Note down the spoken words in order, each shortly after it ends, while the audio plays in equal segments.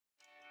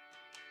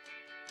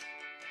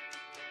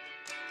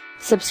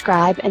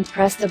subscribe and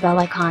press the bell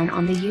icon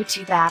on the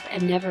YouTube app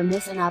and never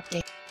miss an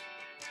update.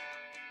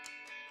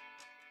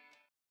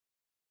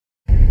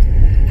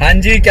 हाँ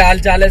जी, क्या हाल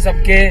चाल है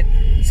सबके।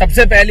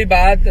 सबसे पहली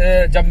बात,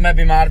 जब मैं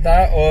बीमार था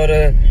और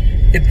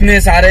इतने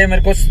सारे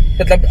मेरे को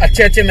मतलब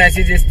अच्छे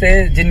मैसेजेस थे,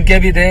 जिनके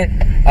भी थे,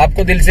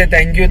 आपको दिल से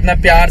थैंक यू इतना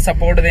प्यार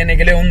सपोर्ट देने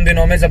के लिए उन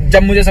दिनों में,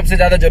 जब मुझे सबसे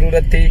ज्यादा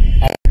जरूरत थी।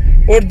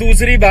 और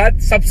दूसरी बात,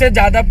 सबसे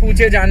ज्यादा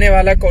पूछे जाने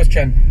वाला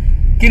क्वेश्चन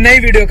कि नई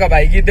वीडियो कब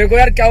आएगी। देखो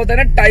यार, क्या होता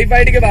है ना,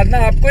 टाइफाइड के बाद ना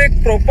आपको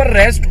एक प्रॉपर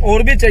रेस्ट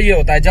और भी चाहिए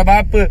होता है। जब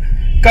आप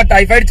का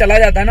टाइफाइड चला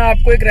जाता है ना,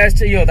 आपको एक रेस्ट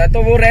चाहिए होता है।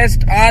 तो वो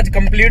रेस्ट आज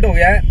कंप्लीट हो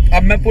गया है।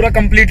 अब मैं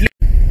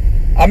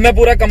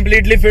पूरा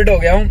कंप्लीटली फिट हो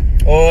गया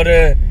हूँ और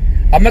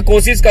अब मैं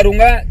कोशिश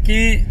करूंगा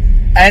कि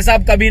ऐसा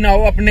अब कभी ना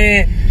हो। अपने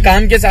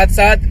काम के साथ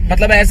साथ,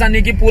 मतलब ऐसा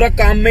नहीं कि पूरा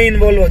काम में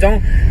इन्वॉल्व हो जाऊं,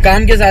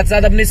 काम के साथ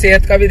साथ अपनी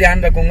सेहत का भी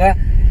ध्यान रखूंगा।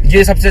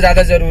 ये सबसे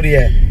ज्यादा जरूरी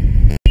है।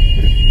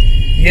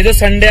 ये जो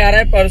संडे आ रहा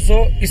है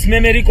परसों, इसमें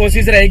मेरी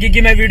कोशिश रहेगी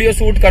कि मैं वीडियो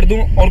शूट कर दूं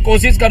और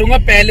कोशिश करूंगा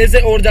पहले से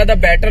और ज्यादा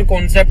बेटर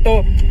कॉन्सेप्ट हो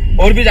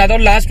और भी ज्यादा।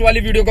 और लास्ट वाली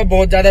वीडियो को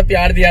बहुत ज्यादा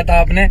प्यार दिया था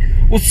आपने,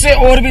 उससे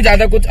और भी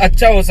ज्यादा कुछ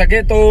अच्छा हो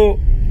सके तो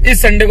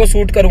इस संडे को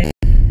शूट करूंगा।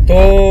 तो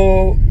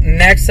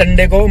नेक्स्ट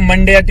संडे को,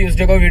 मंडे या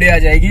ट्यूसडे को वीडियो आ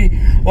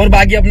जाएगी। और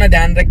बाकी अपना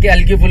ध्यान रख के,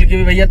 हल्की फुल्की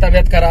भी भैया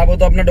तबियत खराब हो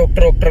तो अपना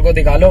डॉक्टर को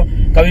दिखा लो।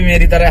 कभी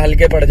मेरी तरह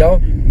हल्के पड़ जाओ,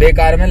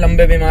 बेकार में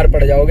लंबे बीमार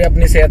पड़ जाओगे।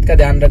 अपनी सेहत का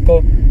ध्यान रखो,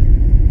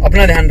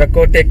 अपना ध्यान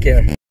रखो। Take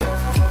care.